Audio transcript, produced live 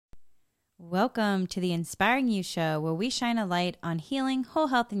Welcome to the Inspiring You Show, where we shine a light on healing whole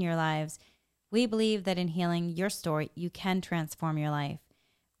health in your lives. We believe that in healing your story, you can transform your life.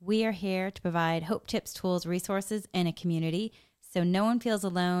 We are here to provide hope, tips, tools, resources, and a community so no one feels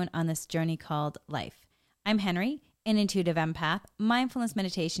alone on this journey called life. I'm Henry, an intuitive empath, mindfulness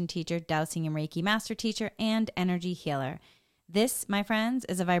meditation teacher, dowsing and Reiki master teacher, and energy healer. This, my friends,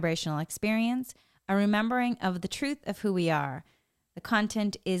 is a vibrational experience, a remembering of the truth of who we are. The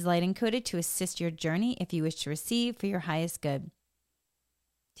content is light encoded to assist your journey if you wish to receive for your highest good.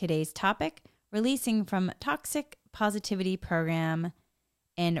 Today's topic, releasing from toxic positivity program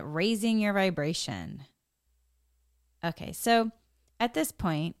and raising your vibration. Okay, so at this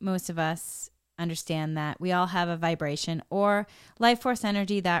point, most of us understand that we all have a vibration or life force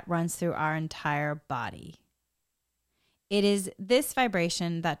energy that runs through our entire body. It is this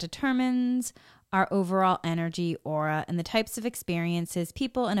vibration that determines our overall energy, aura, and the types of experiences,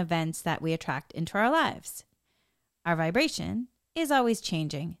 people, and events that we attract into our lives. Our vibration is always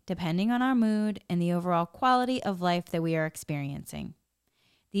changing, depending on our mood and the overall quality of life that we are experiencing.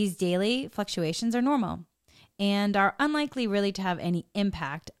 These daily fluctuations are normal and are unlikely really to have any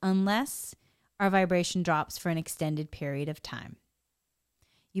impact unless our vibration drops for an extended period of time.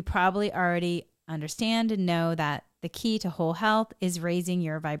 You probably already understand and know that the key to whole health is raising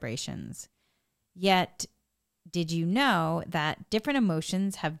your vibrations. Yet, did you know that different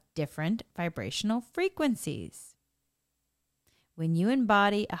emotions have different vibrational frequencies? When you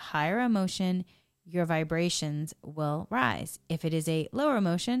embody a higher emotion, your vibrations will rise. If it is a lower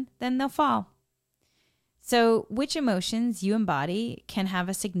emotion, then they'll fall. So, which emotions you embody can have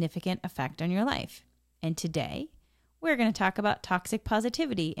a significant effect on your life. And today, we're going to talk about toxic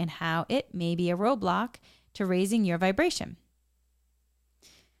positivity and how it may be a roadblock to raising your vibration.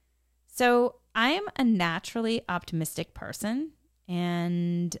 So, I am a naturally optimistic person,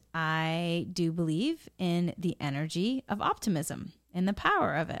 and I do believe in the energy of optimism and the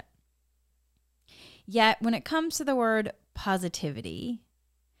power of it. Yet, when it comes to the word positivity,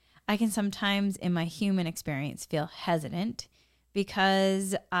 I can sometimes, in my human experience, feel hesitant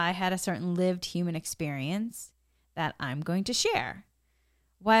because I had a certain lived human experience that I'm going to share.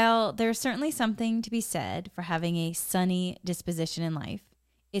 While there's certainly something to be said for having a sunny disposition in life,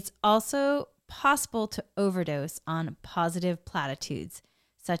 it's also possible to overdose on positive platitudes,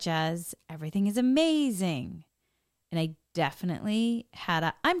 such as everything is amazing. And I definitely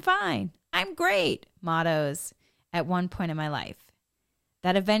had I'm fine, I'm great mottos at one point in my life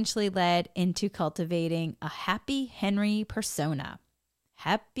that eventually led into cultivating a Happy Henry persona.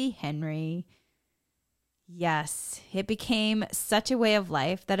 Happy Henry. Yes, it became such a way of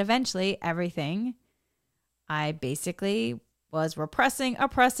life that eventually everything I basically was repressing,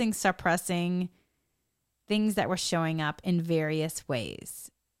 oppressing, suppressing things that were showing up in various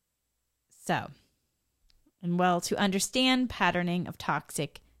ways. So, to understand patterning of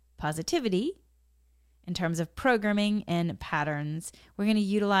toxic positivity in terms of programming and patterns, we're going to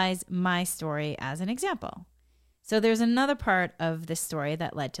utilize my story as an example. So there's another part of this story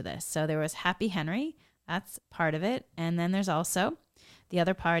that led to this. So there was Happy Henry, that's part of it. And then there's also, the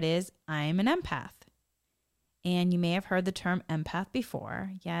other part is I'm an empath. And you may have heard the term empath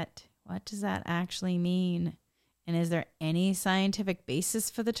before, yet what does that actually mean? And is there any scientific basis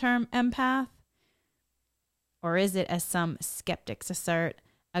for the term empath? Or is it, as some skeptics assert,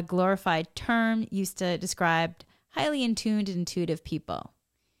 a glorified term used to describe highly intuned, intuitive people?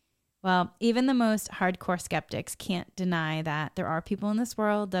 Well, even the most hardcore skeptics can't deny that there are people in this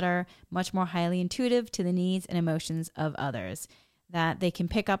world that are much more highly intuitive to the needs and emotions of others, that they can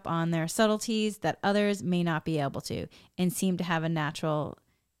pick up on their subtleties that others may not be able to, and seem to have a natural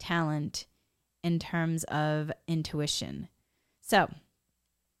talent in terms of intuition. So,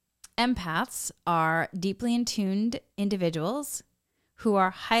 empaths are deeply attuned individuals who are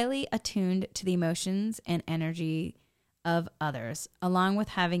highly attuned to the emotions and energy of others, along with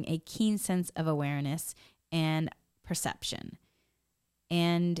having a keen sense of awareness and perception.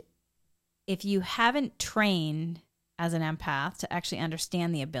 And if you haven't trained as an empath to actually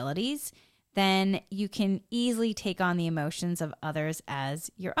understand the abilities, then you can easily take on the emotions of others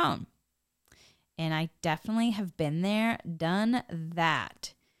as your own. And I definitely have been there, done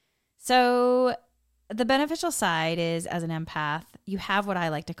that. So the beneficial side is, as an empath, you have what I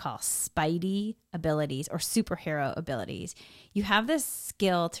like to call spidey abilities or superhero abilities. You have this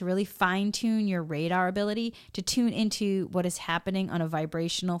skill to really fine-tune your radar ability to tune into what is happening on a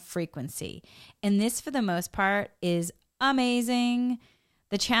vibrational frequency. And this, for the most part, is amazing.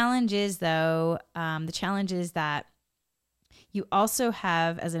 The challenge is, though, that you also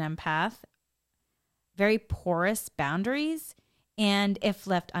have, as an empath, very porous boundaries And if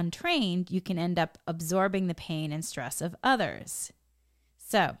left untrained, you can end up absorbing the pain and stress of others.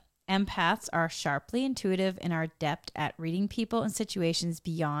 So, empaths are sharply intuitive and are adept at reading people and situations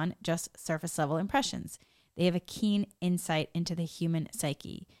beyond just surface level impressions. They have a keen insight into the human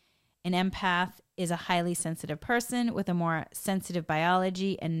psyche. An empath is a highly sensitive person with a more sensitive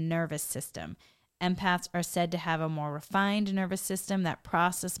biology and nervous system. Empaths are said to have a more refined nervous system that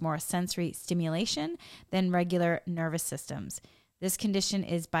processes more sensory stimulation than regular nervous systems. This condition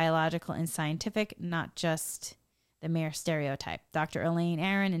is biological and scientific, not just the mere stereotype. Dr. Elaine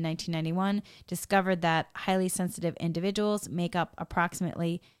Aron in 1991 discovered that highly sensitive individuals make up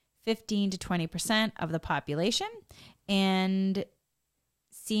approximately 15 to 20% of the population and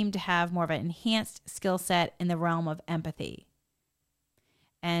seem to have more of an enhanced skill set in the realm of empathy.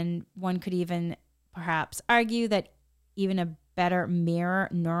 And one could even perhaps argue that even a better mirror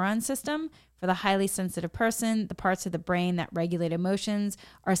neuron system for the highly sensitive person, the parts of the brain that regulate emotions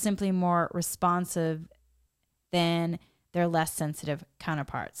are simply more responsive than their less sensitive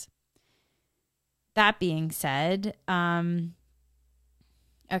counterparts. That being said,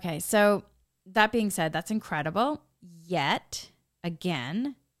 that's incredible. Yet,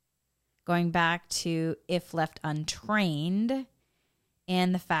 again, going back to if left untrained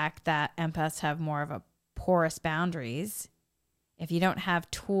and the fact that empaths have more of a porous boundaries, if you don't have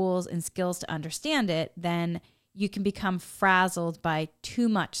tools and skills to understand it, then you can become frazzled by too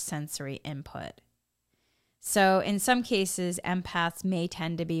much sensory input. So in some cases, empaths may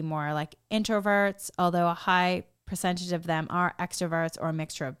tend to be more like introverts, although a high percentage of them are extroverts or a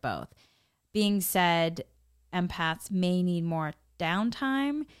mixture of both. Being said, empaths may need more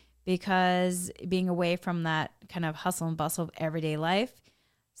downtime because being away from that kind of hustle and bustle of everyday life,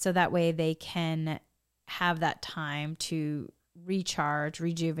 so that way they can have that time to recharge,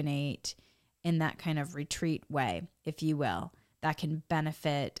 rejuvenate in that kind of retreat way, if you will, that can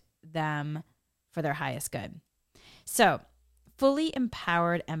benefit them for their highest good. So, fully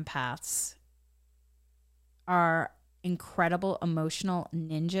empowered empaths are incredible emotional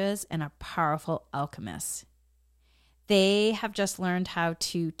ninjas and are powerful alchemists. They have just learned how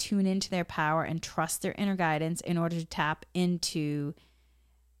to tune into their power and trust their inner guidance in order to tap into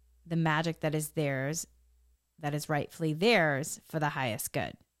the magic that is theirs, that is rightfully theirs for the highest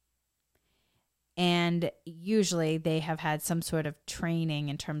good. And usually they have had some sort of training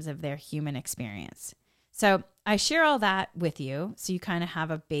in terms of their human experience. So I share all that with you so you kind of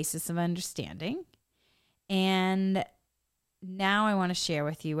have a basis of understanding. And now I want to share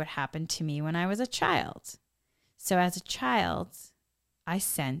with you what happened to me when I was a child. So as a child, I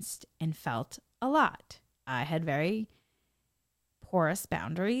sensed and felt a lot. I had very porous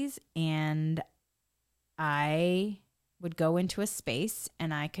boundaries, and I would go into a space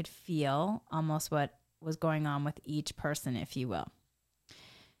and I could feel almost what was going on with each person, if you will.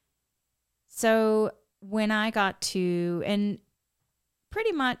 So when I got to, and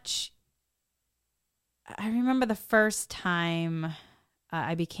pretty much, I remember the first time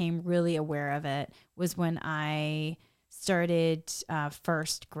I became really aware of it was when I started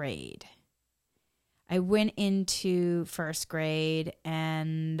first grade. I went into first grade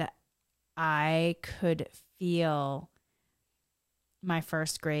and I could feel my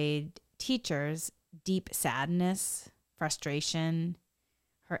first grade teacher's deep sadness, frustration,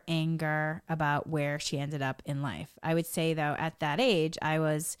 her anger about where she ended up in life. I would say, though, at that age, I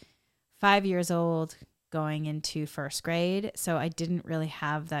was 5 years old going into first grade, so I didn't really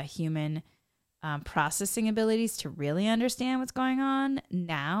have the human processing abilities to really understand what's going on.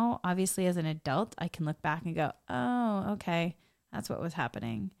 Now, obviously, as an adult, I can look back and go, oh, okay, that's what was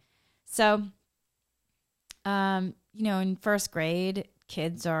happening. So, in first grade,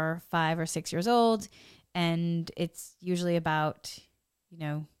 kids are 5 or 6 years old, and it's usually about,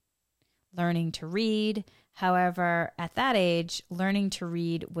 learning to read. However, at that age, learning to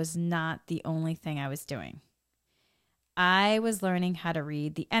read was not the only thing I was doing. I was learning how to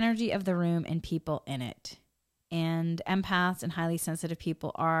read the energy of the room and people in it. And empaths and highly sensitive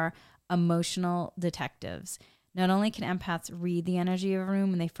people are emotional detectives. Not only can empaths read the energy of a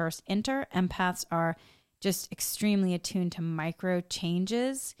room when they first enter, empaths are just extremely attuned to micro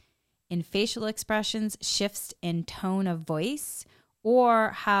changes in facial expressions, shifts in tone of voice, or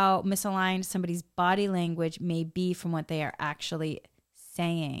how misaligned somebody's body language may be from what they are actually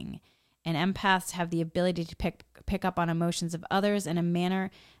saying. And empaths have the ability to pick up on emotions of others in a manner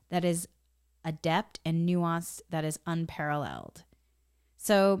that is adept and nuanced, that is unparalleled.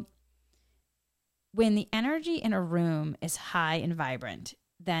 So when the energy in a room is high and vibrant,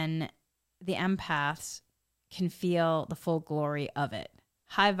 then the empaths can feel the full glory of it.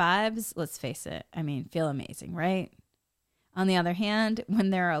 High vibes, let's face it, feel amazing, right? On the other hand, when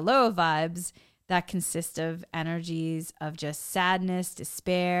there are low vibes that consist of energies of just sadness,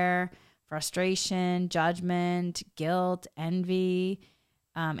 despair, frustration, judgment, guilt, envy,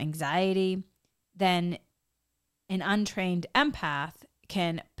 anxiety, then an untrained empath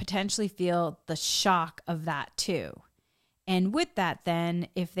can potentially feel the shock of that too. And with that, then,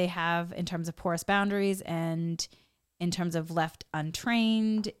 if they have, in terms of porous boundaries and in terms of left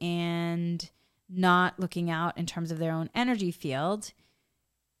untrained and not looking out in terms of their own energy field,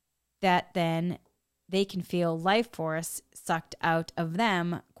 that then they can feel life force sucked out of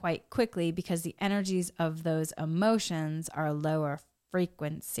them quite quickly because the energies of those emotions are lower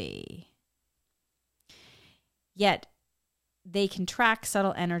frequency. Yet, they can track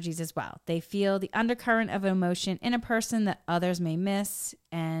subtle energies as well. They feel the undercurrent of emotion in a person that others may miss,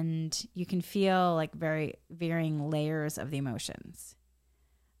 and you can feel like very varying layers of the emotions.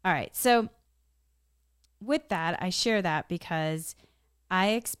 All right, so with that, I share that because I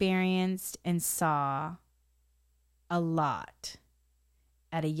experienced and saw a lot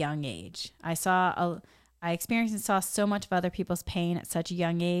at a young age. I experienced and saw so much of other people's pain at such a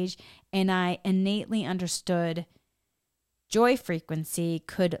young age, and I innately understood joy frequency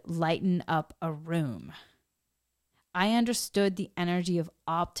could lighten up a room. I understood the energy of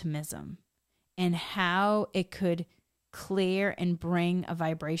optimism and how it could clear and bring a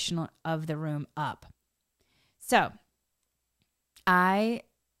vibration of the room up. So I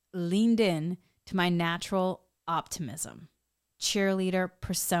leaned in to my natural optimism, cheerleader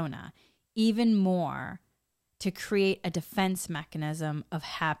persona, even more to create a defense mechanism of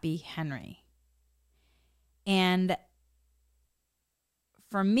Happy Henry. And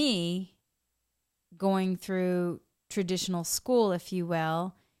for me, going through traditional school, if you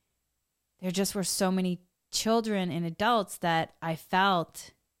will, there just were so many children and adults that I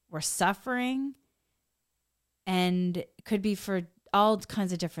felt were suffering, and it could be for all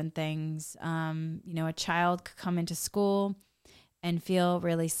kinds of different things. A child could come into school and feel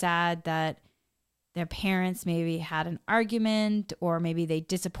really sad that their parents maybe had an argument, or maybe they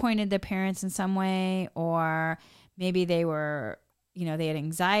disappointed their parents in some way, or maybe they were, they had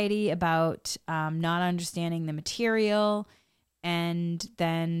anxiety about not understanding the material. And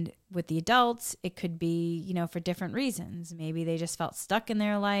then with the adults, it could be, for different reasons. Maybe they just felt stuck in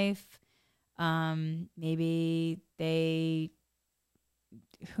their life. Maybe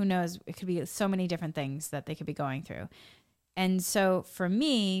who knows, it could be so many different things that they could be going through. And so for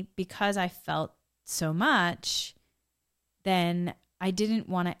me, because I felt so much, then I didn't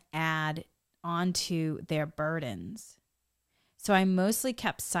want to add onto their burdens. So I mostly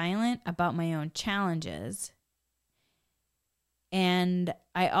kept silent about my own challenges. And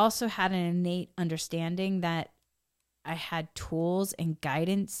I also had an innate understanding that I had tools and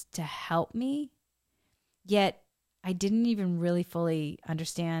guidance to help me, yet I didn't even really fully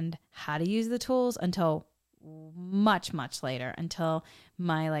understand how to use the tools until much, much later, until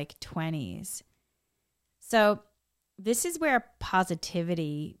my 20s. So this is where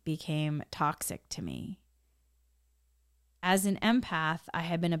positivity became toxic to me. As an empath, I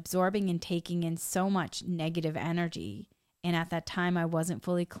had been absorbing and taking in so much negative energy. And at that time, I wasn't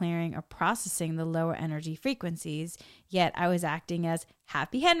fully clearing or processing the lower energy frequencies, yet I was acting as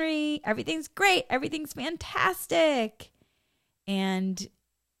Happy Henry. Everything's great. Everything's fantastic. And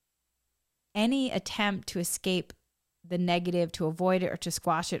any attempt to escape the negative, to avoid it or to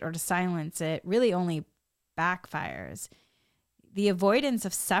squash it or to silence it, really only backfires. The avoidance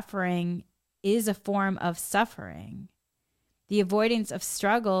of suffering is a form of suffering. The avoidance of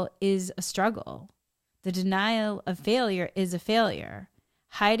struggle is a struggle. The denial of failure is a failure.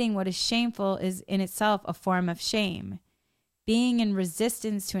 Hiding what is shameful is in itself a form of shame. Being in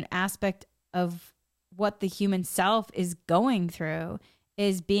resistance to an aspect of what the human self is going through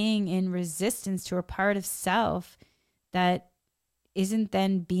is being in resistance to a part of self that isn't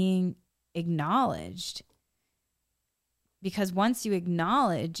then being acknowledged. Because once you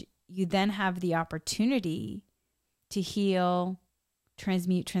acknowledge, you then have the opportunity to heal,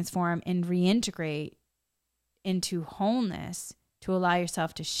 transmute, transform, and reintegrate into wholeness to allow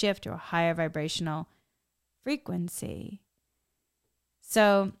yourself to shift to a higher vibrational frequency.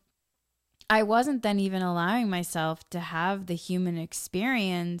 So I wasn't then even allowing myself to have the human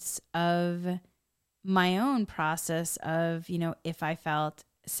experience of my own process of, if I felt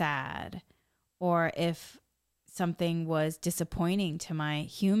sad or if something was disappointing to my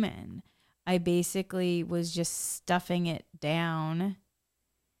human, I basically was just stuffing it down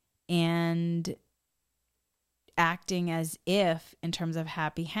and acting as if, in terms of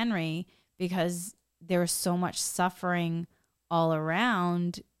Happy Henry, because there was so much suffering all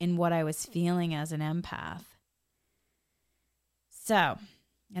around in what I was feeling as an empath. So,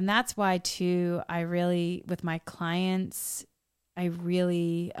 and that's why too, with my clients, I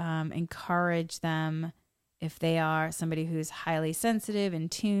really encourage them, if they are somebody who's highly sensitive and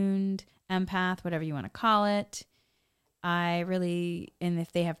tuned, empath, whatever you want to call it. And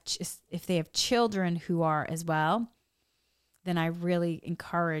if they have children who are as well, then I really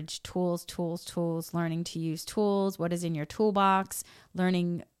encourage tools, learning to use tools, what is in your toolbox,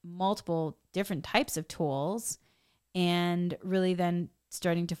 learning multiple different types of tools, and really then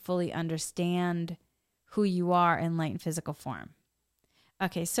starting to fully understand who you are in light and physical form.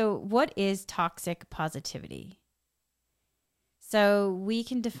 Okay, so what is toxic positivity? So we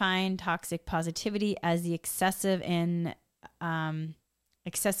can define toxic positivity as the excessive and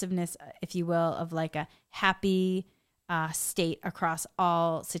excessiveness, if you will, of like a happy state across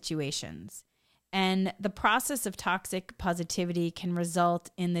all situations. And the process of toxic positivity can result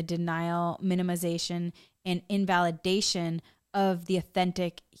in the denial, minimization, and invalidation of the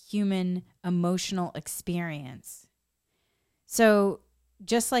authentic human emotional experience. So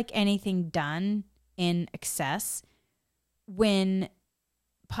just like anything done in excess, when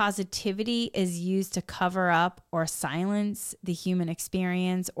positivity is used to cover up or silence the human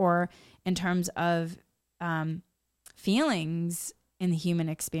experience, or in terms of feelings in the human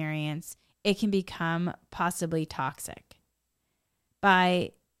experience, it can become possibly toxic.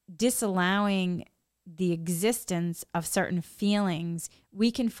 By disallowing the existence of certain feelings,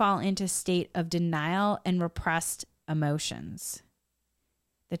 we can fall into a state of denial and repressed emotions.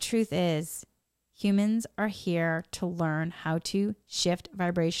 The truth is, humans are here to learn how to shift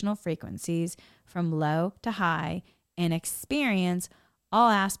vibrational frequencies from low to high and experience all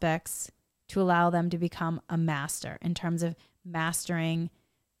aspects to allow them to become a master in terms of mastering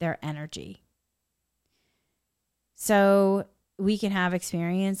their energy. So we can have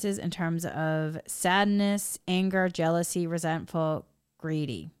experiences in terms of sadness, anger, jealousy, resentful,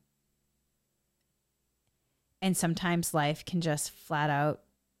 greedy. And sometimes life can just flat out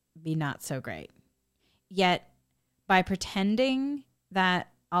be not so great. Yet by pretending that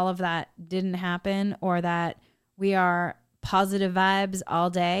all of that didn't happen, or that we are positive vibes all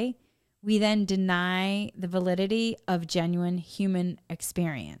day, we then deny the validity of genuine human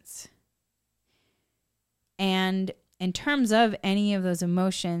experience. And in terms of any of those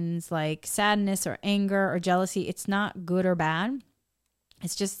emotions like sadness or anger or jealousy, it's not good or bad.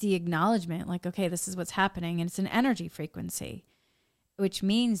 It's just the acknowledgement, like, okay, this is what's happening, and it's an energy frequency, which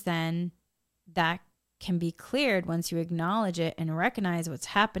means then that can be cleared once you acknowledge it and recognize what's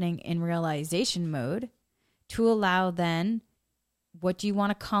happening in realization mode, to allow then what do you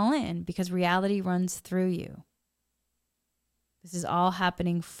want to call in, because reality runs through you. This is all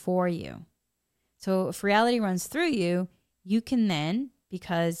happening for you. So if reality runs through you, you can then,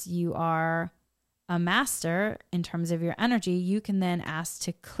 because you are a master in terms of your energy, you can then ask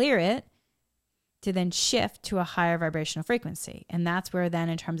to clear it, to then shift to a higher vibrational frequency. And that's where then,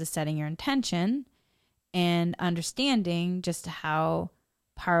 in terms of setting your intention and understanding just how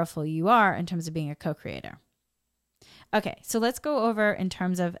powerful you are in terms of being a co-creator. Okay, so let's go over in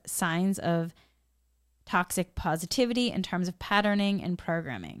terms of signs of toxic positivity in terms of patterning and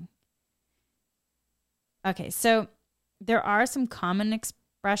programming. Okay, so there are some common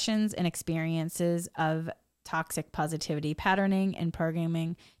expressions and experiences of toxic positivity, patterning, and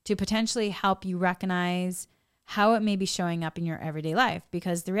programming to potentially help you recognize how it may be showing up in your everyday life.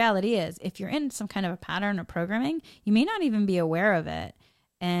 Because the reality is, if you're in some kind of a pattern or programming, you may not even be aware of it.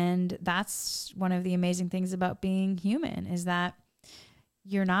 And that's one of the amazing things about being human, is that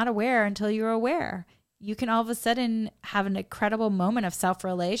you're not aware until you're aware. You can all of a sudden have an incredible moment of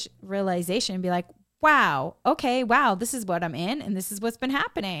self-realization and be like, wow, okay, wow, this is what I'm in and this is what's been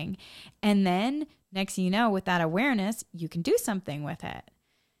happening. And then next thing you know, with that awareness, you can do something with it.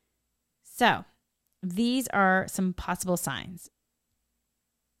 So these are some possible signs.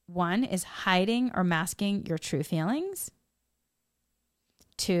 One is hiding or masking your true feelings.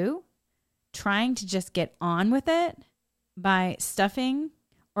 2, trying to just get on with it by stuffing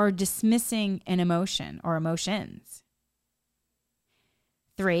or dismissing an emotion or emotions.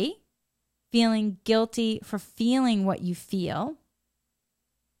 3, feeling guilty for feeling what you feel.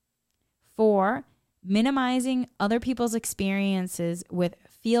 4, minimizing other people's experiences with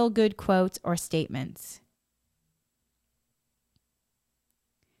feel-good quotes or statements.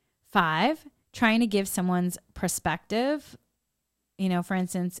 5, trying to give someone's perspective. For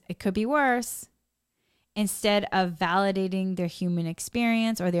instance, it could be worse, instead of validating their human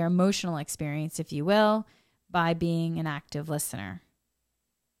experience or their emotional experience, if you will, by being an active listener.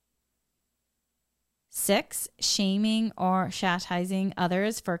 6, shaming or chastising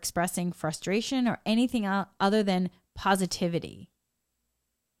others for expressing frustration or anything other than positivity.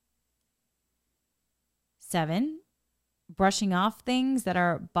 7, brushing off things that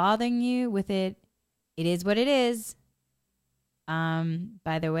are bothering you with it. It is what it is.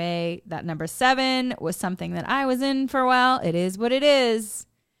 By the way, that number 7 was something that I was in for a while. It is what it is.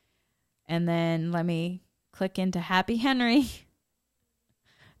 And then let me click into Happy Henry.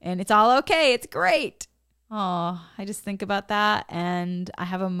 And it's all okay. It's great. Oh, I just think about that. And I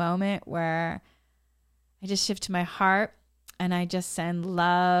have a moment where I just shift to my heart and I just send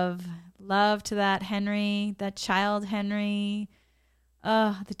love to that Henry, that child Henry,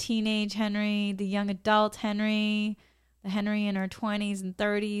 the teenage Henry, the young adult Henry, the Henry in her 20s and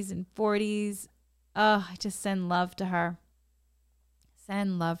 30s and 40s. I just send love to her.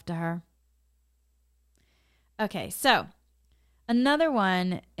 Send love to her. Okay, so another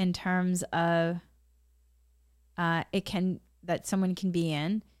one in terms of that someone can be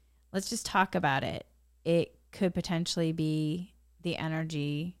in. Let's just talk about it. It could potentially be the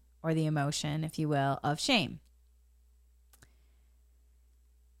energy or the emotion, if you will, of shame.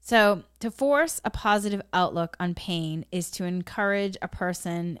 So to force a positive outlook on pain is to encourage a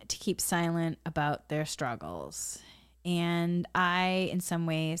person to keep silent about their struggles. And I, in some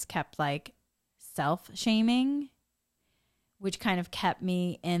ways, kept like self-shaming, which kind of kept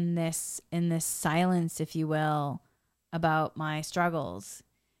me in this silence, if you will, about my struggles.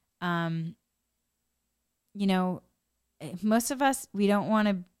 Most of us, we don't want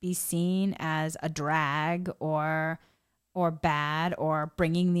to be seen as a drag or bad or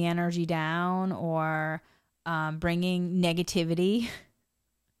bringing the energy down or bringing negativity.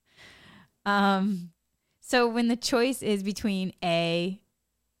 So when the choice is between A,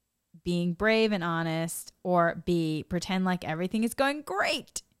 being brave and honest, or B, pretend like everything is going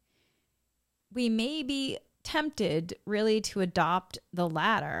great, we may be tempted really to adopt the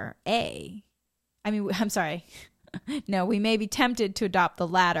latter, A. I'm sorry. No, we may be tempted to adopt the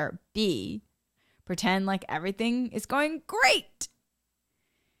latter, B, pretend like everything is going great,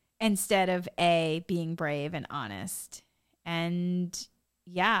 instead of A, being brave and honest. And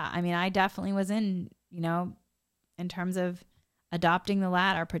yeah, I definitely was in terms of adopting the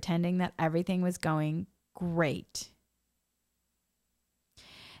latter, pretending that everything was going great.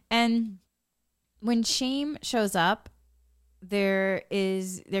 And when shame shows up, there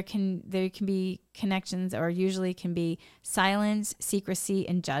can be connections, or usually can be silence, secrecy,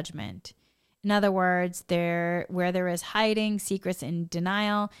 and judgment. In other words, where there is hiding, secrets, and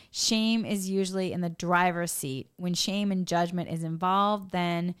denial, shame is usually in the driver's seat. When shame and judgment is involved,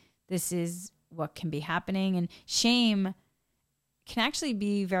 then this is what can be happening. And shame can actually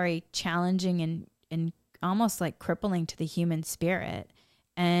be very challenging and almost like crippling to the human spirit,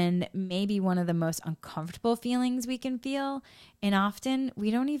 and maybe one of the most uncomfortable feelings we can feel. And often we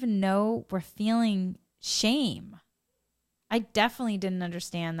don't even know we're feeling shame. I definitely didn't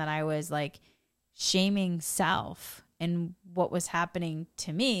understand that I was like shaming self and what was happening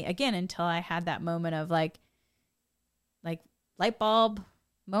to me, again, until I had that moment of like light bulb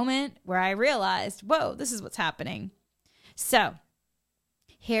moment where I realized, whoa, this is what's happening. So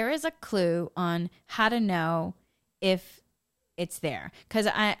here is a clue on how to know if it's there. Because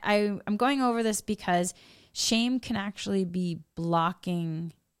I'm going over this because shame can actually be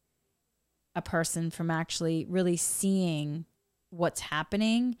blocking a person from actually really seeing what's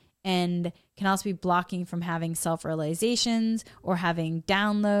happening, and can also be blocking from having self-realizations or having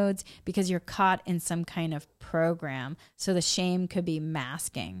downloads because you're caught in some kind of program. So the shame could be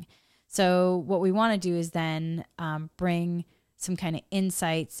masking. So what we want to do is then bring some kind of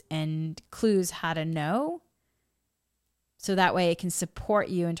insights and clues how to know. So that way it can support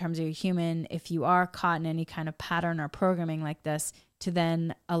you in terms of your human, if you are caught in any kind of pattern or programming like this, to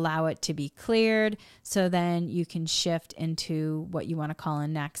then allow it to be cleared. So then you can shift into what you want to call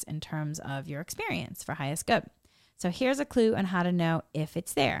in next in terms of your experience for highest good. So here's a clue on how to know if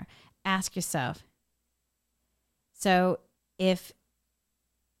it's there. Ask yourself. So if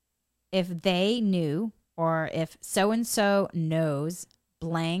they knew, or if so-and-so knows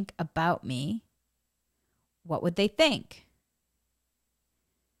blank about me, what would they think?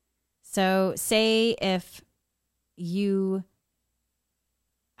 So say if you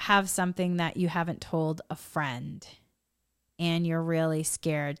have something that you haven't told a friend and you're really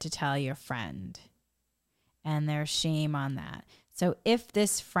scared to tell your friend, and there's shame on that. So if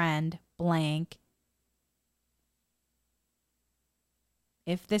this friend blank,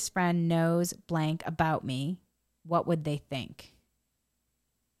 if this friend knows blank about me, what would they think?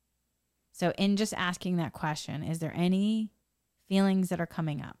 So in just asking that question, is there any feelings that are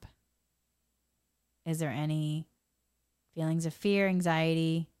coming up? Is there any feelings of fear,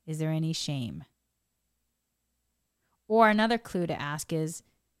 anxiety? Is there any shame? Or another clue to ask is,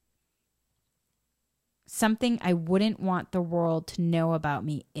 something I wouldn't want the world to know about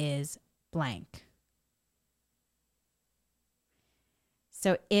me is blank.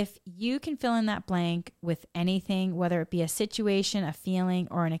 So if you can fill in that blank with anything, whether it be a situation, a feeling,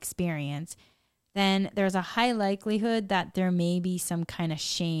 or an experience, then there's a high likelihood that there may be some kind of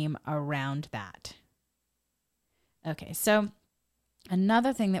shame around that. Okay, so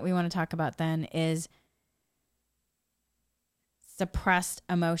another thing that we want to talk about then is suppressed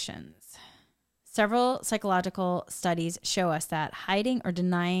emotions. Several psychological studies show us that hiding or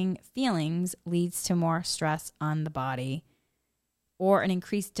denying feelings leads to more stress on the body, or an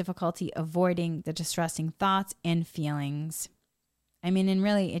increased difficulty avoiding the distressing thoughts and feelings. I mean, and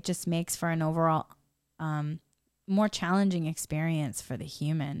really it just makes for an overall more challenging experience for the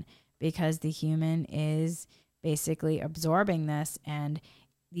human, because the human is basically absorbing this, and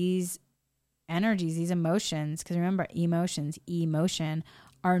these energies, these emotions, because remember, emotion,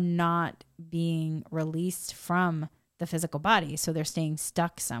 are not being released from the physical body. So they're staying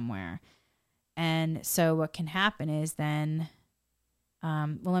stuck somewhere. And so what can happen is then,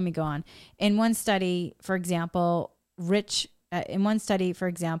 let me go on. In one study, for example, research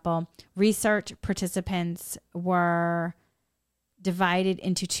participants were divided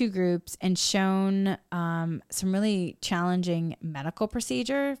into two groups and shown some really challenging medical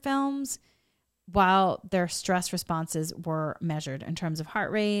procedure films while their stress responses were measured in terms of heart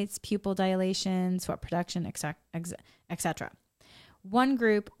rates, pupil dilation, sweat production, etc. One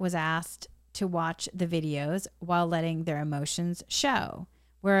group was asked to watch the videos while letting their emotions show,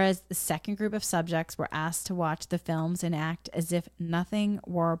 whereas the second group of subjects were asked to watch the films and act as if nothing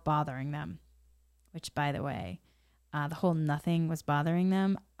were bothering them, which, by the way, the whole nothing was bothering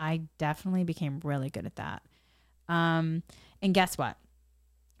them, I definitely became really good at that. And guess what?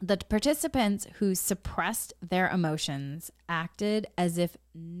 The participants who suppressed their emotions acted as if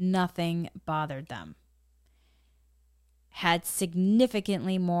nothing bothered them, had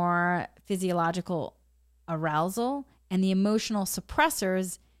significantly more physiological arousal, and the emotional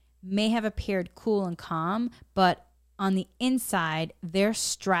suppressors may have appeared cool and calm, but on the inside, their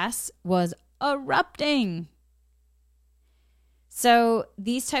stress was erupting. So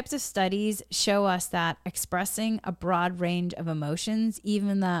these types of studies show us that expressing a broad range of emotions,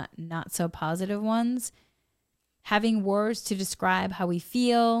 even the not so positive ones, having words to describe how we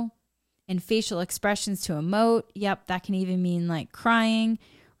feel, and facial expressions to emote, yep, that can even mean like crying,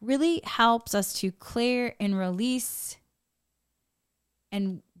 really helps us to clear and release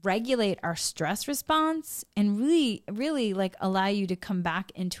and regulate our stress response, and really like allow you to come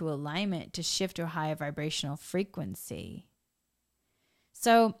back into alignment to shift to a higher vibrational frequency.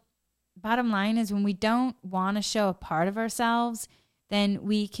 So bottom line is, when we don't want to show a part of ourselves, then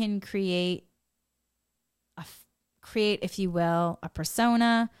we can create, if you will, a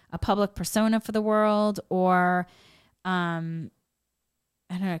persona, a public persona for the world, or I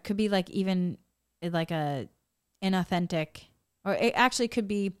don't know, it could be like even like a inauthentic, or it actually could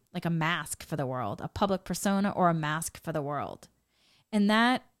be like a mask for the world, a public persona or a mask for the world. And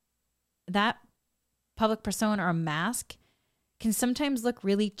that public persona or a mask can sometimes look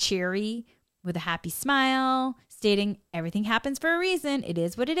really cheery with a happy smile, stating everything happens for a reason. It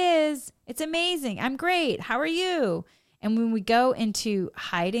is what it is. It's amazing. I'm great. How are you? And when we go into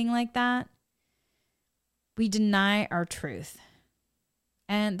hiding like that, we deny our truth.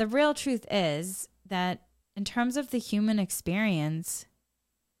 And the real truth is that in terms of the human experience,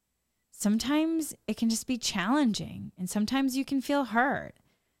 sometimes it can just be challenging, and sometimes you can feel hurt.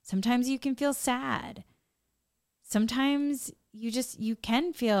 Sometimes you can feel sad. Sometimes you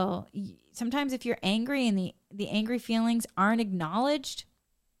can feel, sometimes if you're angry and the angry feelings aren't acknowledged,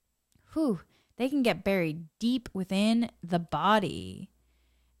 they can get buried deep within the body.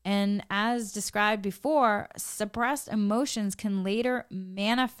 And as described before, suppressed emotions can later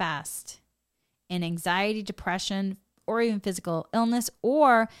manifest in anxiety, depression, or even physical illness,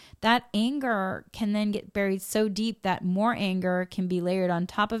 or that anger can then get buried so deep that more anger can be layered on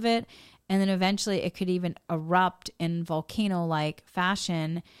top of it. And then eventually it could even erupt in volcano-like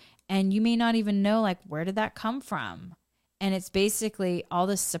fashion. And you may not even know, like, where did that come from? And it's basically all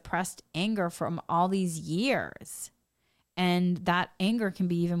this suppressed anger from all these years. And that anger can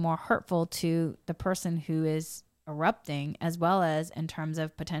be even more hurtful to the person who is erupting, as well as in terms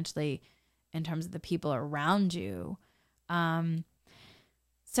of potentially in terms of the people around you.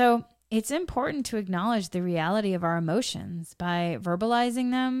 So it's important to acknowledge the reality of our emotions by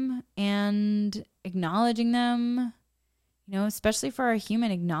verbalizing them and acknowledging them, especially for our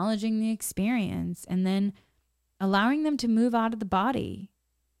human, acknowledging the experience and then allowing them to move out of the body.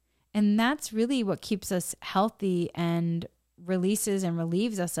 And that's really what keeps us healthy and releases and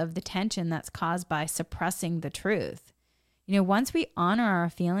relieves us of the tension that's caused by suppressing the truth. Once we honor our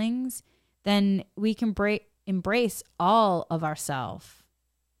feelings, then we can embrace all of ourself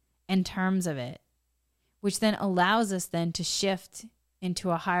in terms of it, which then allows us then to shift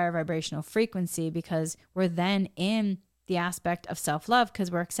into a higher vibrational frequency, because we're then in the aspect of self-love, because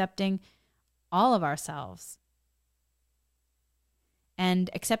we're accepting all of ourselves. And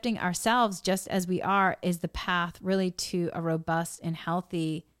accepting ourselves just as we are is the path really to a robust and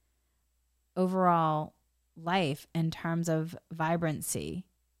healthy overall life in terms of vibrancy.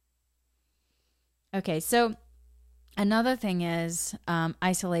 Okay, so another thing is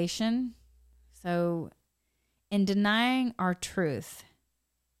isolation. So in denying our truth,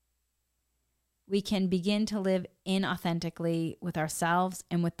 we can begin to live inauthentically with ourselves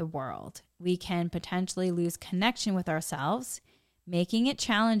and with the world. We can potentially lose connection with ourselves, making it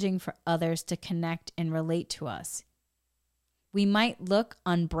challenging for others to connect and relate to us. We might look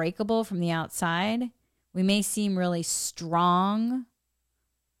unbreakable from the outside. We may seem really strong.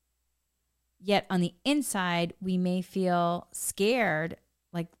 Yet on the inside, we may feel scared,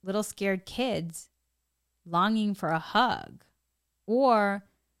 like little scared kids, longing for a hug, or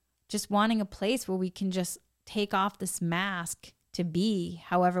just wanting a place where we can just take off this mask to be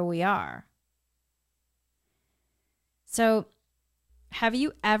however we are. So, have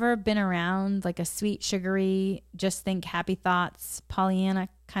you ever been around like a sweet, sugary, just think happy thoughts, Pollyanna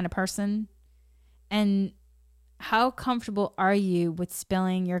kind of person? And how comfortable are you with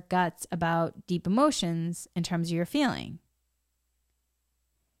spilling your guts about deep emotions in terms of your feeling?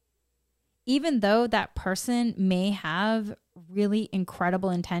 Even though that person may have really incredible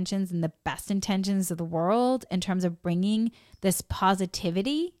intentions and the best intentions of the world in terms of bringing this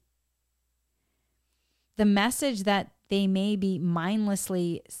positivity, the message that they may be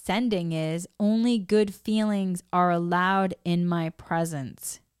mindlessly sending is only good feelings are allowed in my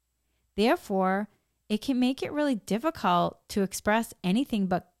presence. Therefore, it can make it really difficult to express anything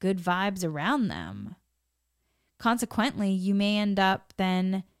but good vibes around them. Consequently, you may end up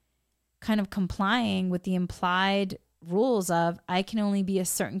then kind of complying with the implied rules of, I can only be a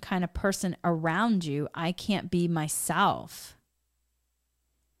certain kind of person around you. I can't be myself.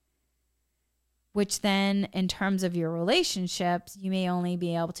 Which then, in terms of your relationships, you may only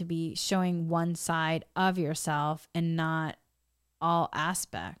be able to be showing one side of yourself and not all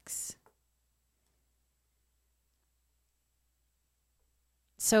aspects.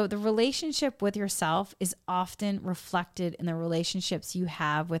 So the relationship with yourself is often reflected in the relationships you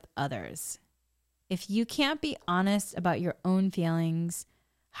have with others. If you can't be honest about your own feelings,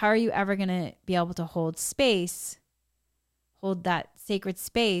 how are you ever going to be able to hold that sacred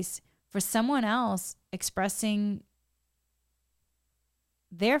space for someone else expressing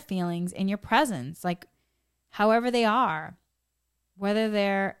their feelings in your presence, like however they are, whether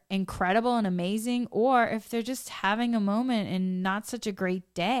they're incredible and amazing or if they're just having a moment and not such a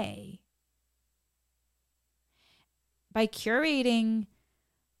great day? By curating,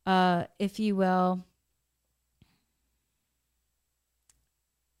 if you will,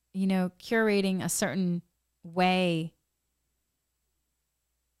 curating a certain way,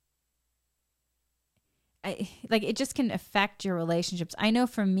 it just can affect your relationships. I know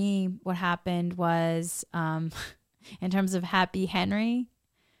for me, what happened was, in terms of Happy Henry,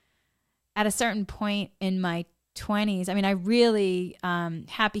 at a certain point in my 20s,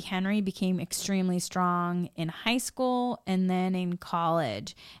 Happy Henry became extremely strong in high school and then in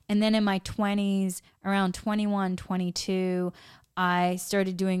college. And then in my 20s, around 21, 22, I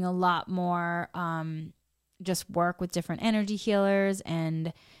started doing a lot more just work with different energy healers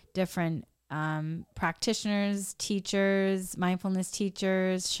and different practitioners, teachers, mindfulness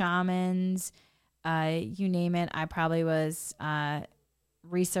teachers, shamans, you name it. I probably was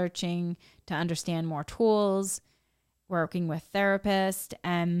researching to understand more tools, working with therapists,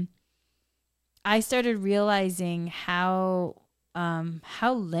 and I started realizing how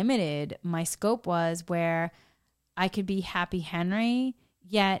limited my scope was, where I could be Happy Henry,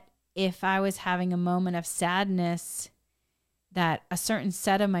 yet if I was having a moment of sadness, that a certain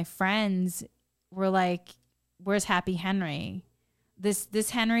set of my friends were like, where's Happy Henry? This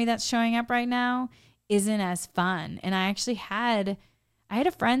Henry that's showing up right now isn't as fun. And I actually had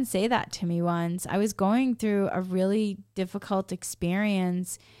a friend say that to me once. I was going through a really difficult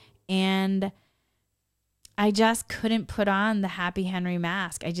experience and I just couldn't put on the Happy Henry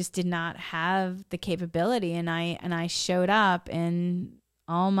mask. I just did not have the capability, and I showed up in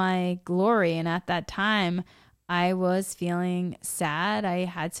all my glory. And at that time, I was feeling sad. I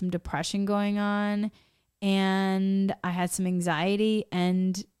had some depression going on and I had some anxiety,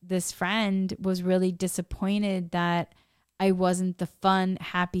 and this friend was really disappointed that I wasn't the fun,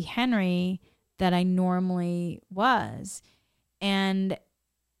 happy Henry that I normally was. And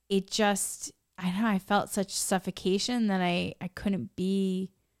it just, I don't know, I felt such suffocation that I couldn't be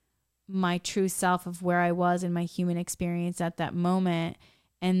my true self of where I was in my human experience at that moment.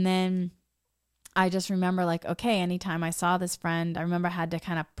 And then I just remember like, okay, anytime I saw this friend, I remember I had to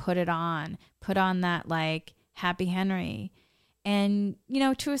kind of put on that like happy Henry. And,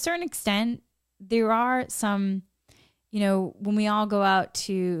 to a certain extent, there are some, when we all go out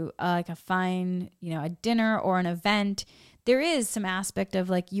to like a fine, a dinner or an event, there is some aspect of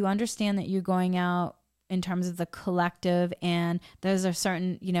like, you understand that you're going out in terms of the collective, and there's a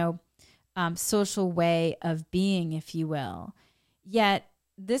certain, social way of being, if you will. Yet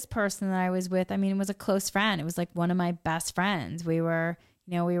this person that I was with, it was a close friend. It was like one of my best friends. I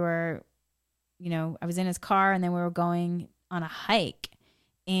was in his car, and then we were going on a hike,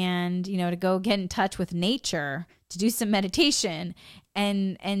 and, to go get in touch with nature, to do some meditation.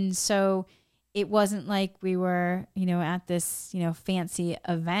 And so it wasn't like we were, at this, fancy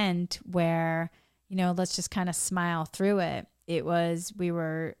event where, let's just kind of smile through it. It was, we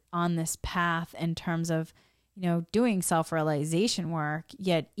were on this path in terms of, doing self-realization work.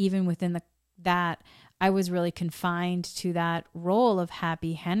 Yet even within that, I was really confined to that role of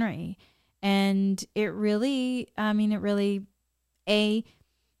happy Henry. And it really,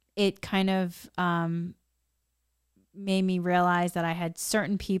 it kind of made me realize that I had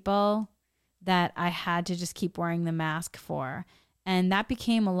certain people that I had to just keep wearing the mask for. And that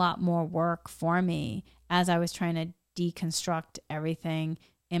became a lot more work for me as I was trying to deconstruct everything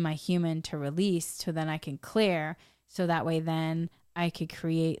in my human to release, so then I can clear, so that way then I could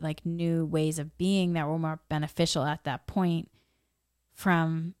create like new ways of being that were more beneficial at that point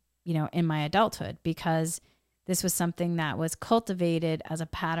from, in my adulthood, because this was something that was cultivated as a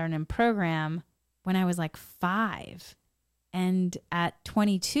pattern and program when I was like 5. And at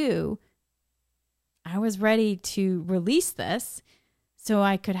 22, I was ready to release this so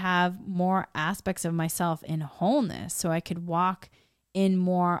I could have more aspects of myself in wholeness, so I could walk in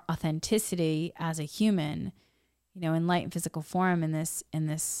more authenticity as a human, in light and physical form in this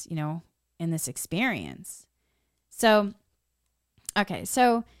experience. So, okay.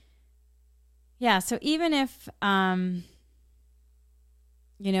 So yeah. So even if,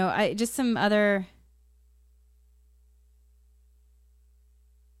 just some other,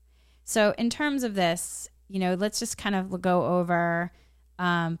 so in terms of this, let's just kind of go over,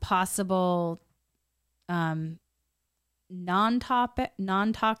 possible,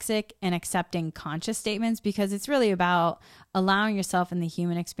 non-toxic and accepting conscious statements, because it's really about allowing yourself in the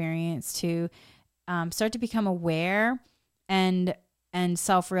human experience to start to become aware and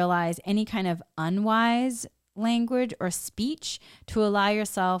self-realize any kind of unwise language or speech, to allow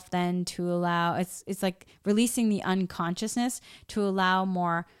yourself then to allow, it's like releasing the unconsciousness to allow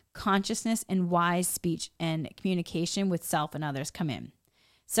more consciousness and wise speech and communication with self and others come in.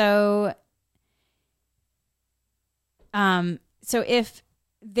 So if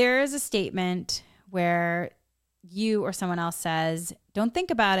there is a statement where you or someone else says, don't think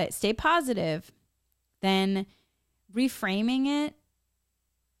about it, stay positive, then reframing it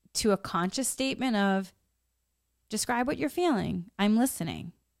to a conscious statement of, describe what you're feeling, I'm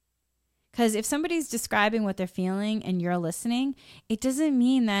listening. Because if somebody's describing what they're feeling and you're listening, it doesn't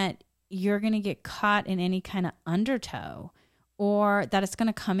mean that you're going to get caught in any kind of undertow, or that it's going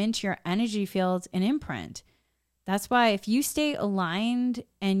to come into your energy field and imprint. That's why if you stay aligned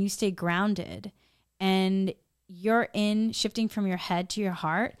and you stay grounded and you're in shifting from your head to your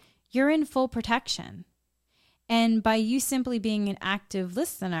heart, you're in full protection. And by you simply being an active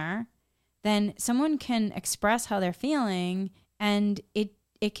listener, then someone can express how they're feeling, and it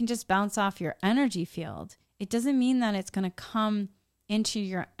can just bounce off your energy field. It doesn't mean that it's going to come into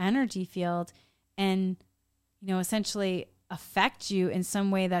your energy field and, essentially affect you in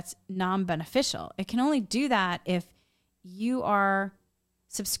some way that's non-beneficial. It can only do that if you are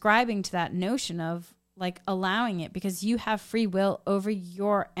subscribing to that notion of like allowing it, because you have free will over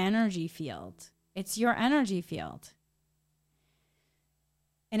your energy field. It's your energy field.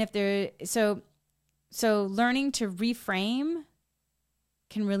 And if there, so learning to reframe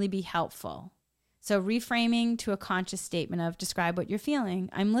can really be helpful. So reframing to a conscious statement of, describe what you're feeling,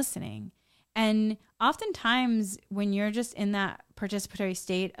 I'm listening. And oftentimes when you're just in that participatory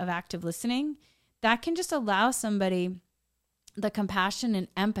state of active listening, that can just allow somebody the compassion and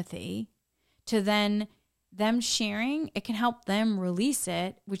empathy to then them sharing, it can help them release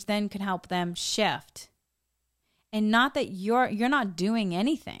it, which then can help them shift. And not that you're not doing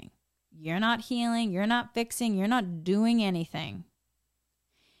anything. You're not healing, you're not fixing, you're not doing anything.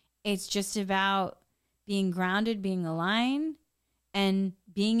 It's just about being grounded, being aligned, and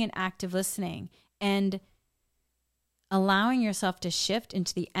being in active listening, and allowing yourself to shift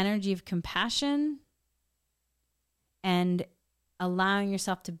into the energy of compassion, and allowing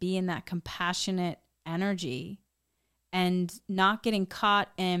yourself to be in that compassionate energy, and not getting caught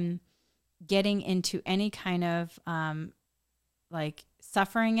in getting into any kind of like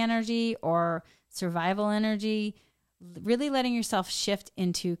suffering energy or survival energy, really letting yourself shift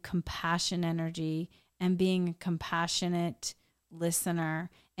into compassion energy and being a compassionate listener.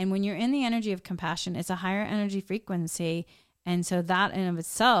 And when you're in the energy of compassion, it's a higher energy frequency. And so that in of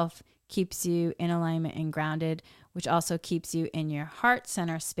itself keeps you in alignment and grounded, which also keeps you in your heart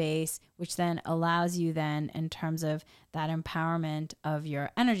center space, which then allows you then in terms of that empowerment of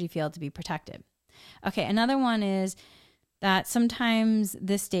your energy field to be protected. Okay, another one is that sometimes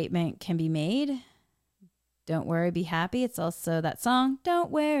this statement can be made. Don't worry, be happy. It's also that song,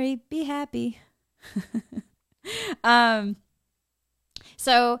 Don't Worry, Be Happy.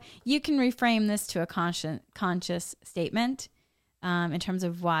 So you can reframe this to a conscious statement in terms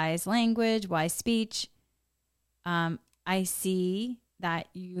of wise language, wise speech. I see that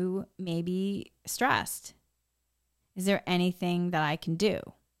you may be stressed. Is there anything that I can do?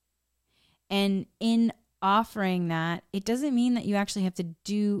 And in offering that, it doesn't mean that you actually have to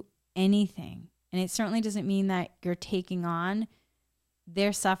do anything. And it certainly doesn't mean that you're taking on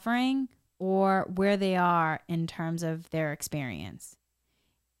their suffering or where they are in terms of their experience.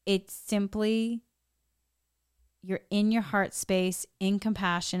 It's simply you're in your heart space, in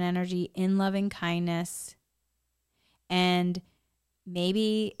compassion energy, in loving kindness. And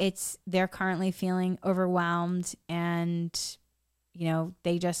maybe it's they're currently feeling overwhelmed and, you know,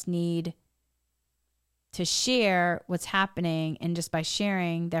 they just need to share what's happening. And just by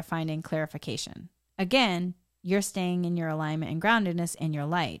sharing, they're finding clarification. Again, you're staying in your alignment and groundedness in your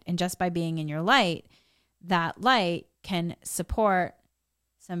light. And just by being in your light, that light can support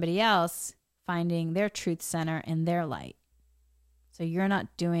somebody else finding their truth center in their light. So you're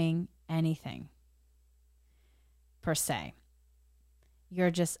not doing anything per se.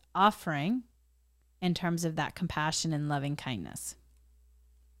 You're just offering in terms of that compassion and loving kindness.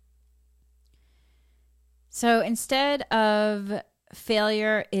 So instead of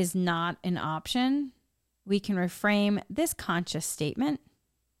failure is not an option, we can reframe this conscious statement.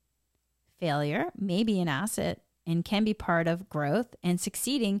 Failure may be an asset and can be part of growth and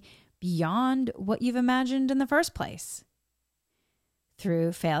succeeding beyond what you've imagined in the first place.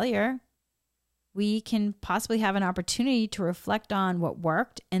 Through failure, we can possibly have an opportunity to reflect on what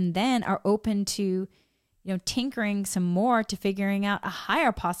worked and then are open to, tinkering some more to figuring out a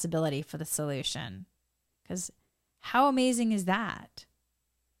higher possibility for the solution. Because how amazing is that?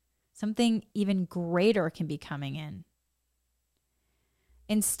 Something even greater can be coming in.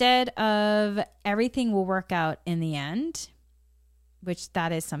 Instead of everything will work out in the end, which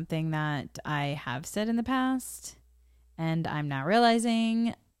that is something that I have said in the past, and I'm now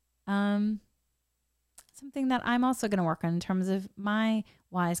realizing something that I'm also going to work on in terms of my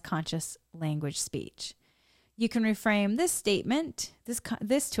wise conscious language speech. You can reframe this statement,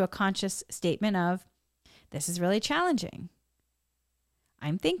 this to a conscious statement of, this is really challenging.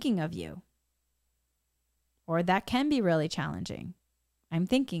 I'm thinking of you. Or that can be really challenging. I'm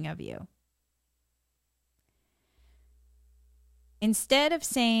thinking of you. Instead of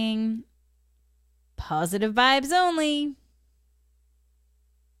saying positive vibes only,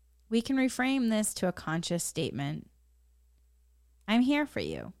 we can reframe this to a conscious statement. I'm here for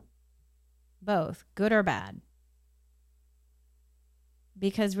you. Both, good or bad.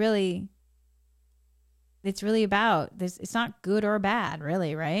 Because really, it's really about this. It's not good or bad,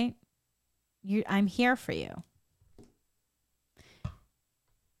 really, right? I'm here for you.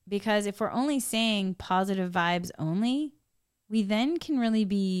 Because if we're only saying positive vibes only, we then can really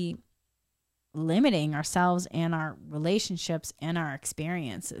be limiting ourselves and our relationships and our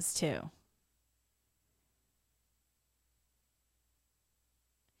experiences too.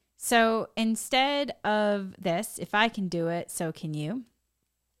 So instead of this, if I can do it, so can you.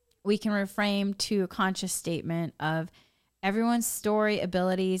 We can reframe to a conscious statement of everyone's story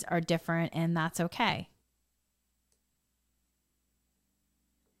abilities are different and that's okay.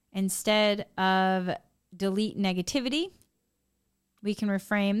 Instead of delete negativity, we can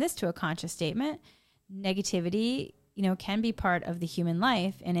reframe this to a conscious statement. Negativity, can be part of the human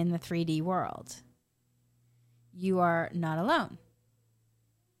life and in the 3D world. You are not alone.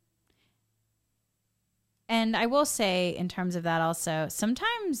 And I will say in terms of that also,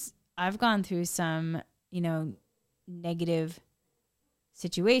 sometimes I've gone through some, negative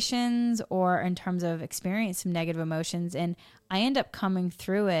situations or in terms of experience some negative emotions, and I end up coming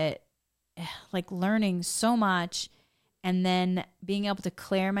through it like learning so much and then being able to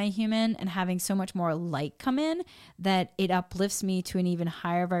clear my human and having so much more light come in that it uplifts me to an even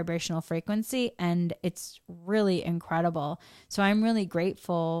higher vibrational frequency. And it's really incredible. So I'm really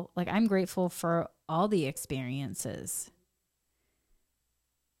grateful. Like, I'm grateful for all the experiences.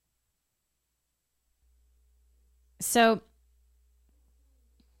 So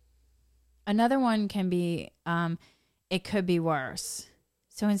another one can be, it could be worse.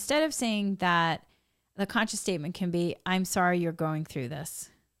 So instead of saying that, the conscious statement can be, I'm sorry you're going through this.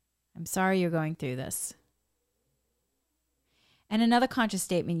 I'm sorry you're going through this. And another conscious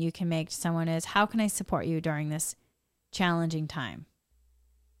statement you can make to someone is, how can I support you during this challenging time?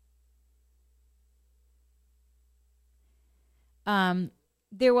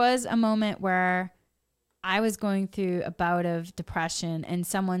 There was a moment where I was going through a bout of depression and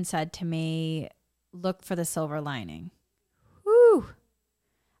someone said to me, look for the silver lining. Whew.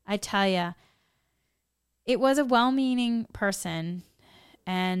 I tell you, it was a well-meaning person.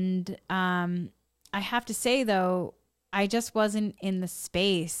 And I have to say, though, I just wasn't in the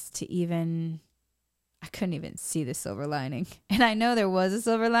space to even, I couldn't even see the silver lining. And I know there was a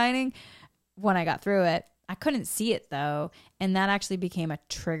silver lining when I got through it. I couldn't see it, though. And that actually became a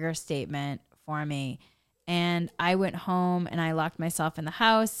trigger statement for me. And I went home and I locked myself in the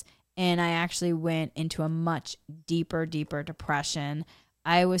house, and I actually went into a much deeper, deeper depression.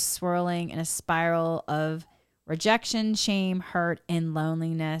 I was swirling in a spiral of rejection, shame, hurt, and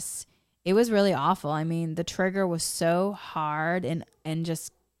loneliness. It was really awful. I mean, the trigger was so hard and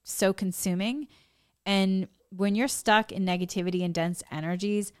just so consuming. And when you're stuck in negativity and dense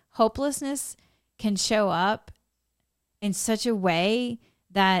energies, hopelessness can show up in such a way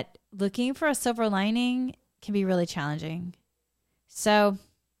that looking for a silver lining can be really challenging. So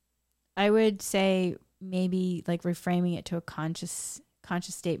I would say maybe like reframing it to a conscious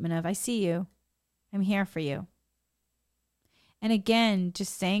statement of, I see you. I'm here for you. And again,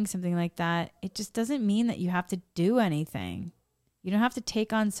 just saying something like that, it just doesn't mean that you have to do anything. You don't have to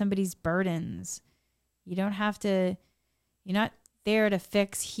take on somebody's burdens. You don't have to, you're not there to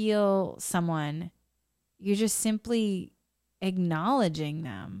heal someone. You're just simply acknowledging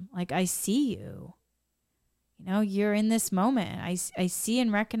them. Like, I see you. You know, you're in this moment. I see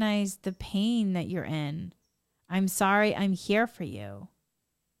and recognize the pain that you're in. I'm sorry. I'm here for you.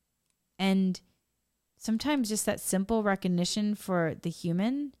 And sometimes just that simple recognition for the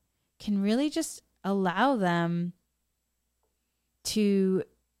human can really just allow them to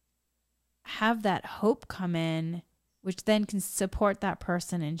have that hope come in, which then can support that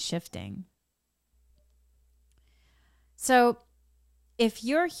person in shifting. So if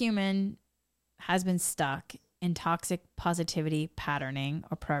your human has been stuck in toxic positivity patterning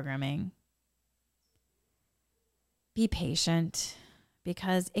or programming, be patient,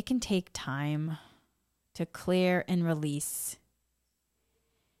 because it can take time to clear and release.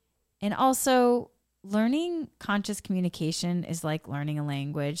 And also, learning conscious communication is like learning a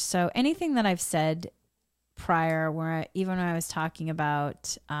language. So anything that I've said prior, even when I was talking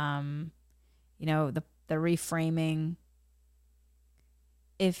about, the reframing,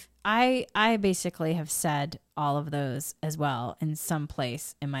 if I basically have said all of those as well in some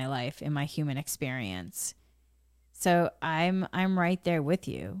place in my life, in my human experience. So I'm right there with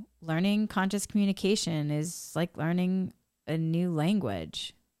you. Learning conscious communication is like learning a new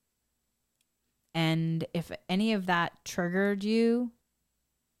language. And if any of that triggered you,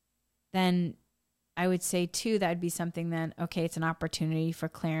 then I would say too, that would be something then, okay, it's an opportunity for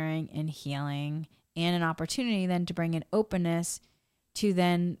clearing and healing, and an opportunity then to bring in openness to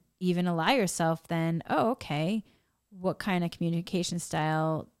then even allow yourself then, oh, okay, what kind of communication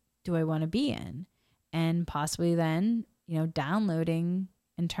style do I want to be in? And possibly then, downloading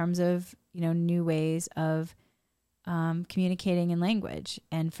in terms of, new ways of communicating in language.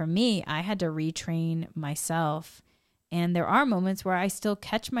 And for me, I had to retrain myself. And there are moments where I still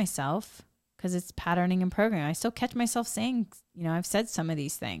catch myself, because it's patterning and programming. I still catch myself saying, I've said some of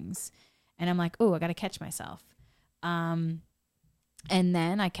these things. And I'm like, oh, I got to catch myself. And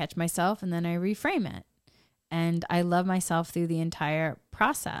then I catch myself and then I reframe it. And I love myself through the entire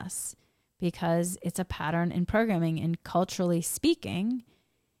process, because it's a pattern in programming. And culturally speaking,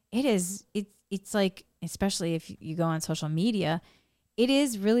 it's like, especially if you go on social media, it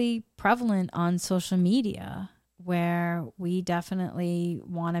is really prevalent on social media, where we definitely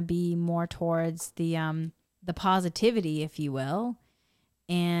want to be more towards the positivity, if you will.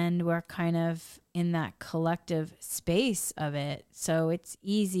 And we're kind of in that collective space of it. So it's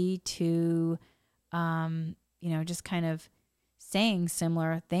easy to, just kind of saying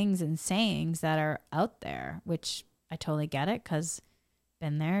similar things and sayings that are out there, which I totally get it, because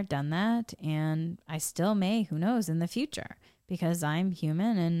been there, done that, and I still may, who knows, in the future, because I'm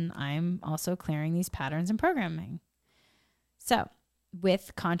human and I'm also clearing these patterns and programming. So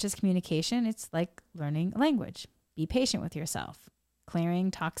with conscious communication, it's like learning a language. Be patient with yourself.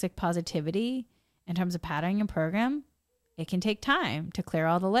 Clearing toxic positivity in terms of patterning and program, it can take time to clear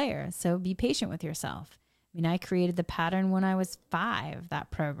all the layers. So be patient with yourself. I mean, I created the pattern when I was 5, that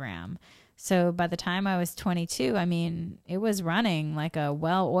program. So by the time I was 22, I mean, it was running like a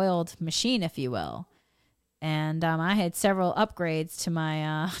well-oiled machine, if you will. And I had several upgrades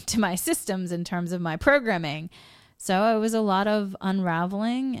to my systems in terms of my programming. So it was a lot of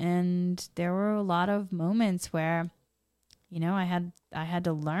unraveling, and there were a lot of moments where, you know, I had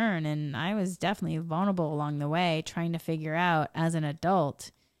to learn, and I was definitely vulnerable along the way, trying to figure out as an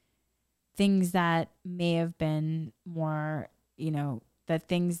adult things that may have been more, you know, the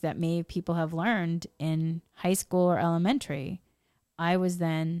things that maybe people have learned in high school or elementary. I was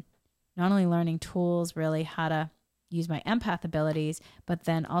then not only learning tools, really how to use my empath abilities, but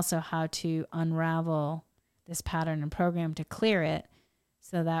then also how to unravel this pattern and program to clear it,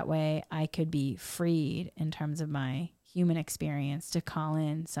 so that way I could be freed in terms of my human experience to call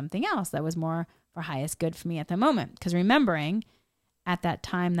in something else that was more for highest good for me at the moment. Because remembering at that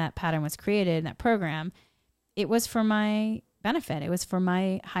time that pattern was created in that program, it was for my benefit. It was for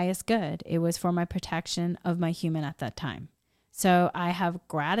my highest good. It was for my protection of my human at that time. So I have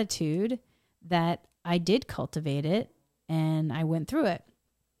gratitude that I did cultivate it and I went through it.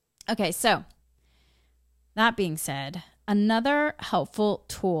 Okay, so that being said, another helpful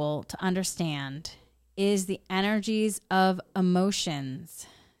tool to understand is the energies of emotions.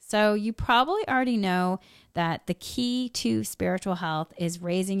 So you probably already know that the key to spiritual health is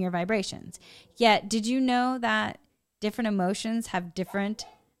raising your vibrations. Yet, did you know that different emotions have different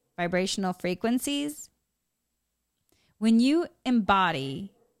vibrational frequencies? When you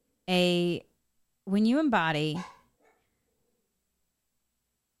embody a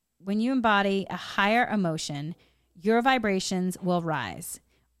higher emotion, your vibrations will rise.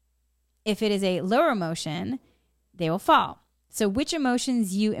 If it is a lower emotion, they will fall. So which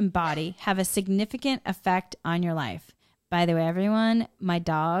emotions you embody have a significant effect on your life. By the way, everyone, my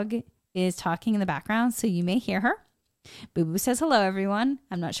dog is talking in the background, so you may hear her. Boo Boo says hello, everyone.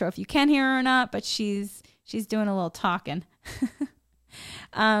 I'm not sure if you can hear her or not, but she's doing a little talking.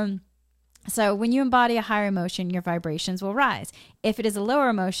 So when you embody a higher emotion, your vibrations will rise. If it is a lower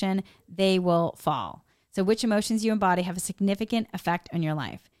emotion, they will fall. So which emotions you embody have a significant effect on your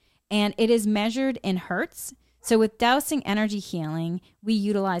life. And it is measured in hertz. So with dowsing energy healing, we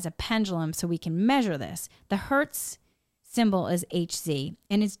utilize a pendulum so we can measure this. The hertz symbol is Hz,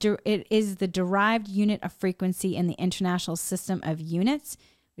 and it is the derived unit of frequency in the International System of Units,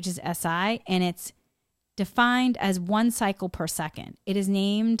 which is SI, and it's defined as 1 cycle per second. It is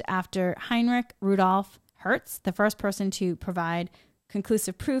named after Heinrich Rudolf Hertz, the first person to provide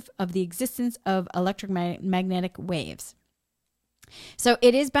conclusive proof of the existence of electromagnetic waves. So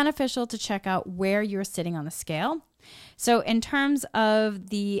it is beneficial to check out where you're sitting on the scale. So in terms of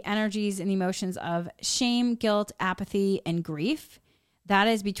the energies and emotions of shame, guilt, apathy, and grief, that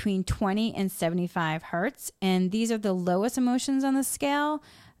is between 20 and 75 hertz. And these are the lowest emotions on the scale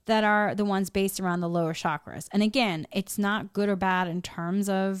that are the ones based around the lower chakras. And again, it's not good or bad in terms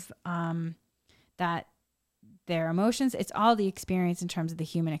of that their emotions. It's all the experience in terms of the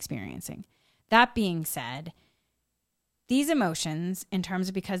human experiencing. That being said, these emotions, in terms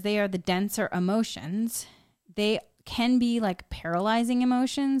of because they are the denser emotions, they can be like paralyzing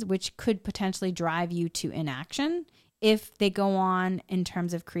emotions, which could potentially drive you to inaction if they go on in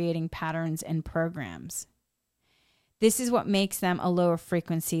terms of creating patterns and programs. This is what makes them a lower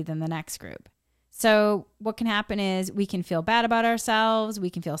frequency than the next group. So what can happen is we can feel bad about ourselves, we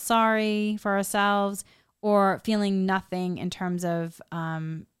can feel sorry for ourselves, or feeling nothing in terms of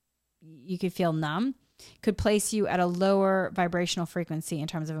you could feel numb, could place you at a lower vibrational frequency in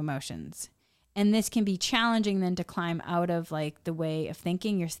terms of emotions. And this can be challenging then to climb out of like the way of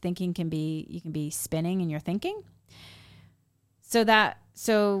thinking. Your thinking can be, you can be spinning in your thinking.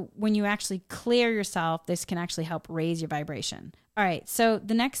 So when you actually clear yourself, this can actually help raise your vibration. All right. So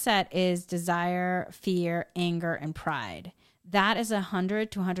the next set is desire, fear, anger, and pride. That is 100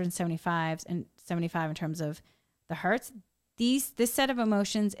 to 175 and 75 in terms of the hertz. This set of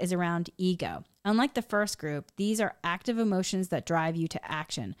emotions is around ego. Unlike the first group, these are active emotions that drive you to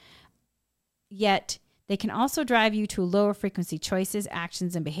action. Yet they can also drive you to lower frequency choices,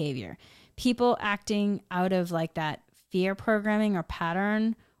 actions, and behavior. People acting out of like that fear programming or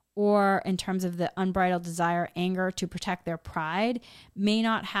pattern, or in terms of the unbridled desire, anger to protect their pride, may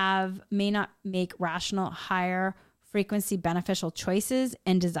not make rational, higher frequency beneficial choices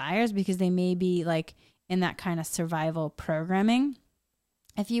and desires because they may be like in that kind of survival programming,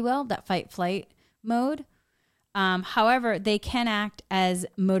 if you will, that fight flight mode. However, they can act as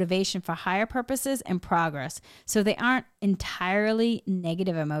motivation for higher purposes and progress. So they aren't entirely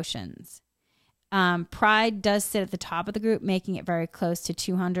negative emotions. Pride does sit at the top of the group, making it very close to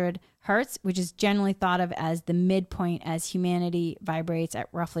 200 hertz, which is generally thought of as the midpoint as humanity vibrates at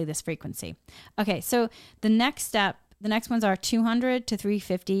roughly this frequency. Okay, so the next ones are 200 to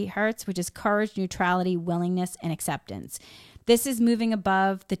 350 hertz, which is courage, neutrality, willingness, and acceptance. This is moving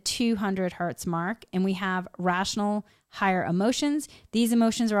above the 200 hertz mark, and we have rational, higher emotions. These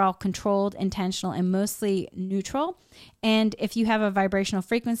emotions are all controlled, intentional, and mostly neutral. And if you have a vibrational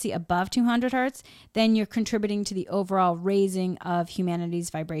frequency above 200 hertz, then you're contributing to the overall raising of humanity's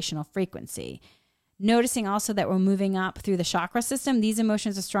vibrational frequency. Noticing also that we're moving up through the chakra system, these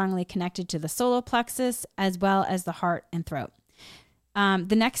emotions are strongly connected to the solar plexus as well as the heart and throat.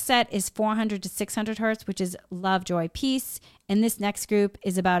 The next set is 400 to 600 hertz, which is love, joy, peace. And this next group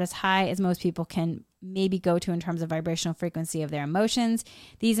is about as high as most people can maybe go to in terms of vibrational frequency of their emotions.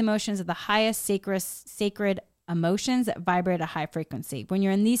 These emotions are the highest sacred emotions that vibrate at a high frequency. When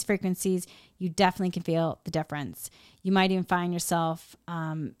you're in these frequencies, you definitely can feel the difference. You might even find yourself,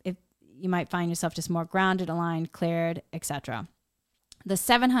 just more grounded, aligned, cleared, etc. The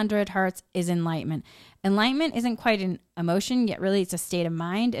 700 hertz is enlightenment. Enlightenment isn't quite an emotion, yet really it's a state of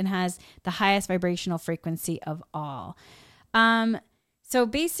mind and has the highest vibrational frequency of all. So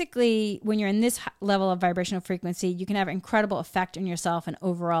basically, when you're in this level of vibrational frequency, you can have incredible effect on yourself and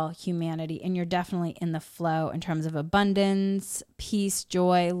overall humanity, and you're definitely in the flow in terms of abundance, peace,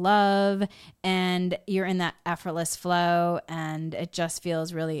 joy, love, and you're in that effortless flow, and it just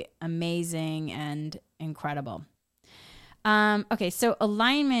feels really amazing and incredible. Okay, so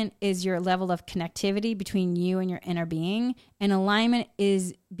alignment is your level of connectivity between you and your inner being, and alignment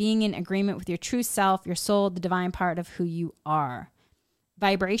is being in agreement with your true self, your soul, the divine part of who you are.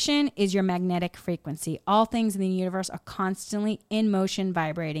 Vibration is your magnetic frequency. All things in the universe are constantly in motion,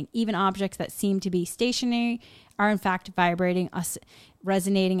 vibrating. Even objects that seem to be stationary are in fact vibrating,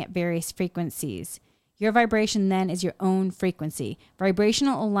 resonating at various frequencies. Your vibration then is your own frequency.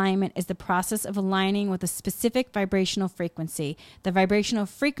 Vibrational alignment is the process of aligning with a specific vibrational frequency. The vibrational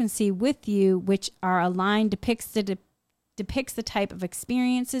frequency with you, which are aligned, depicts the type of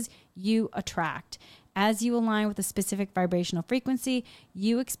experiences you attract. As you align with a specific vibrational frequency,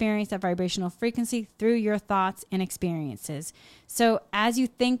 you experience that vibrational frequency through your thoughts and experiences. So as you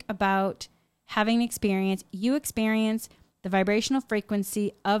think about having an experience, you experience the vibrational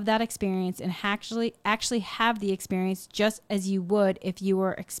frequency of that experience and actually have the experience just as you would if you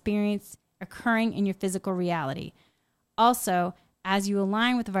were experience occurring in your physical reality. Also, as you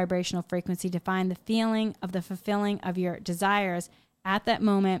align with the vibrational frequency to find the feeling of the fulfilling of your desires, at that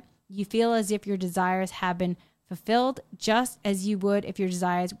moment, you feel as if your desires have been fulfilled just as you would if your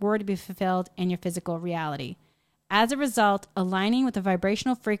desires were to be fulfilled in your physical reality. As a result, aligning with the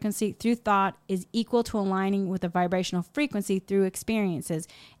vibrational frequency through thought is equal to aligning with the vibrational frequency through experiences,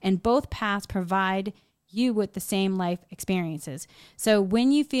 and both paths provide you with the same life experiences. So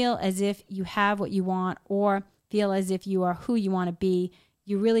when you feel as if you have what you want or feel as if you are who you want to be,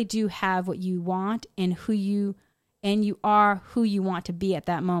 you really do have what you want and you are who you want to be at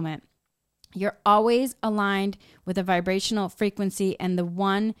that moment. You're always aligned with a vibrational frequency, and the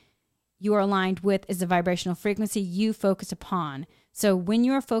one you are aligned with is the vibrational frequency you focus upon. So when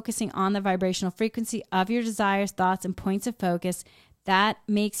you are focusing on the vibrational frequency of your desires, thoughts, and points of focus, that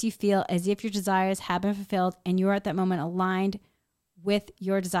makes you feel as if your desires have been fulfilled and you're at that moment aligned with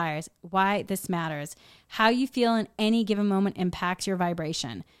your desires. Why this matters. How you feel in any given moment impacts your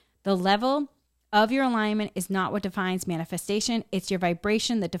vibration. The level of your alignment is not what defines manifestation. It's your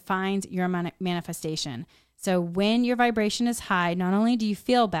vibration that defines your manifestation. So when your vibration is high, not only do you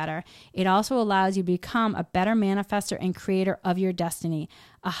feel better, it also allows you to become a better manifester and creator of your destiny.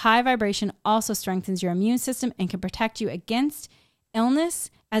 A high vibration also strengthens your immune system and can protect you against illness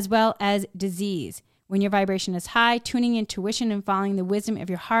as well as disease. When your vibration is high, tuning intuition and following the wisdom of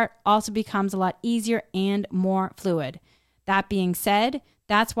your heart also becomes a lot easier and more fluid. That being said,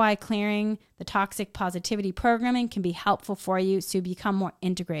 that's why clearing the toxic positivity programming can be helpful for you so you become more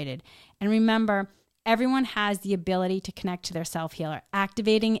integrated. And remember, everyone has the ability to connect to their self-healer.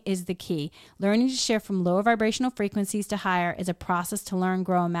 Activating is the key. Learning to shift from lower vibrational frequencies to higher is a process to learn,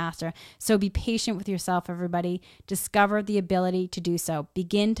 grow, and master. So be patient with yourself, everybody. Discover the ability to do so.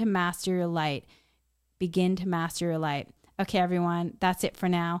 Begin to master your light. Begin to master your light. Okay, everyone, that's it for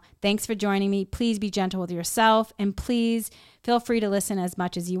now. Thanks for joining me. Please be gentle with yourself, and please feel free to listen as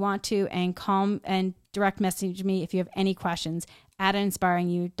much as you want to, and direct message me if you have any questions at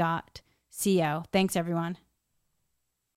inspiringyou.co. Thanks, everyone.